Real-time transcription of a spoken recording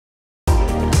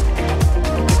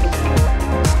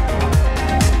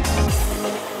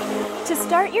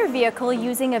your vehicle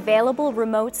using available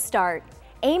remote start.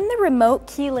 Aim the remote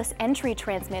keyless entry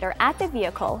transmitter at the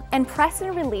vehicle and press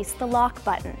and release the lock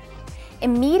button.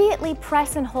 Immediately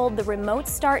press and hold the remote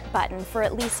start button for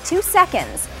at least 2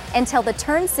 seconds until the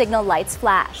turn signal lights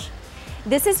flash.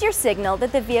 This is your signal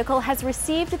that the vehicle has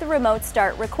received the remote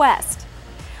start request.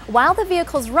 While the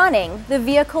vehicle's running, the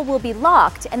vehicle will be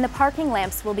locked and the parking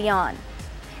lamps will be on.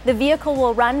 The vehicle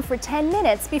will run for 10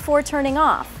 minutes before turning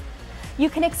off. You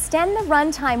can extend the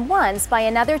run time once by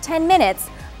another 10 minutes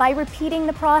by repeating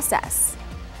the process.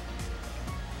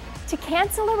 To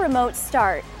cancel a remote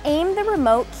start, aim the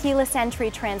remote keyless entry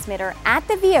transmitter at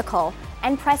the vehicle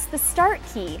and press the start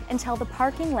key until the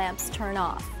parking lamps turn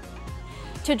off.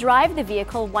 To drive the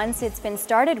vehicle once it's been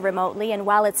started remotely and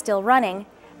while it's still running,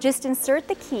 just insert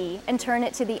the key and turn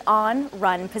it to the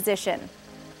on-run position.